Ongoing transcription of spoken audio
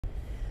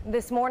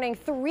This morning,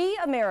 3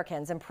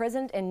 Americans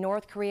imprisoned in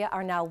North Korea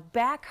are now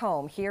back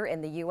home here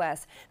in the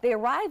U.S. They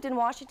arrived in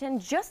Washington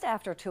just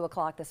after 2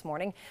 o'clock this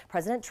morning.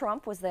 President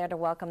Trump was there to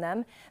welcome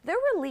them. Their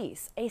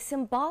release, a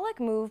symbolic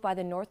move by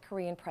the North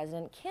Korean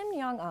President Kim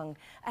Jong-un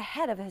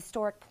ahead of a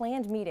historic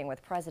planned meeting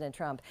with President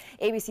Trump.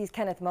 ABC's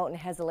Kenneth Moton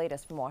has the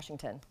latest from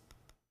Washington.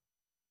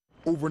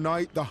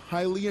 Overnight, the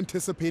highly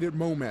anticipated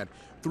moment.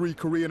 3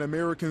 Korean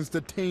Americans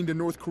detained in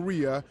North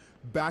Korea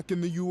back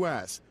in the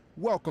U.S.,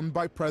 welcomed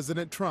by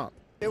President Trump.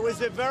 It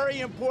was a very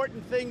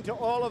important thing to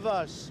all of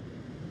us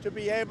to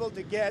be able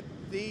to get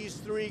these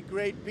 3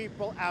 great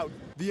people out.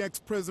 The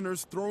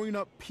ex-prisoners throwing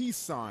up peace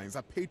signs,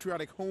 a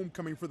patriotic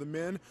homecoming for the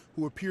men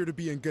who appear to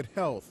be in good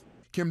health.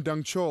 Kim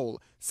Dong-chol,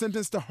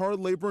 sentenced to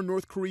hard labor in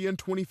North Korea in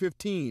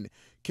 2015.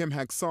 Kim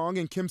Hak-song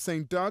and Kim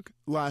Sang-duk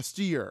last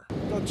year.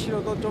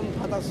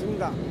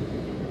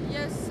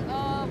 Yes,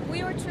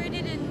 we were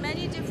treated in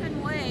many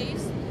different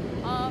ways.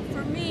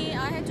 For me,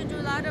 I had to do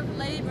a lot of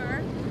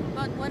labor,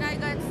 but when I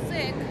got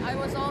sick, I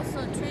was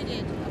also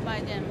treated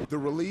by them. The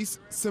release,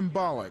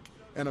 symbolic,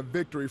 and a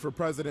victory for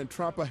President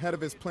Trump ahead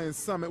of his planned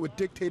summit with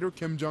dictator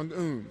Kim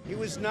Jong-un. He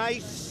was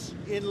nice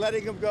in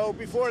letting him go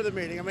before the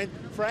meeting. I mean,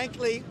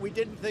 frankly, we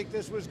didn't think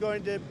this was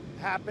going to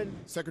happen.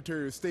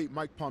 Secretary of State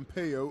Mike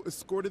Pompeo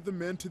escorted the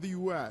men to the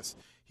U.S.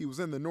 He was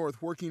in the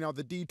North working out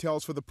the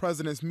details for the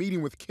president's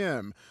meeting with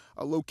Kim.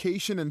 A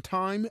location and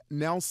time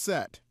now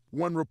set.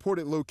 One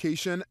reported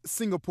location,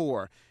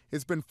 Singapore,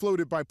 has been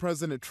floated by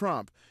President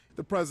Trump.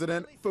 The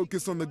president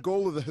focused on the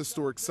goal of the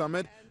historic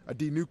summit, a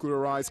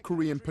denuclearized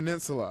Korean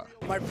peninsula.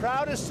 My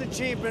proudest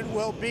achievement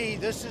will be,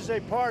 this is a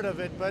part of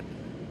it, but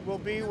will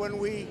be when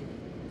we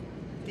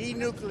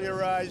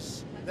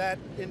denuclearize that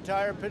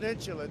entire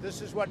peninsula.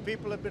 This is what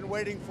people have been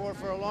waiting for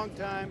a long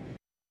time.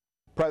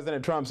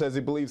 President Trump says he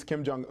believes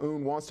Kim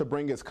Jong-un wants to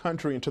bring his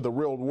country into the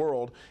real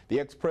world. The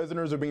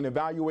ex-prisoners are being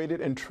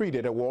evaluated and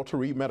treated at Walter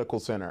Reed Medical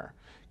Center.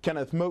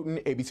 Kenneth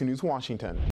Moton, ABC News, Washington.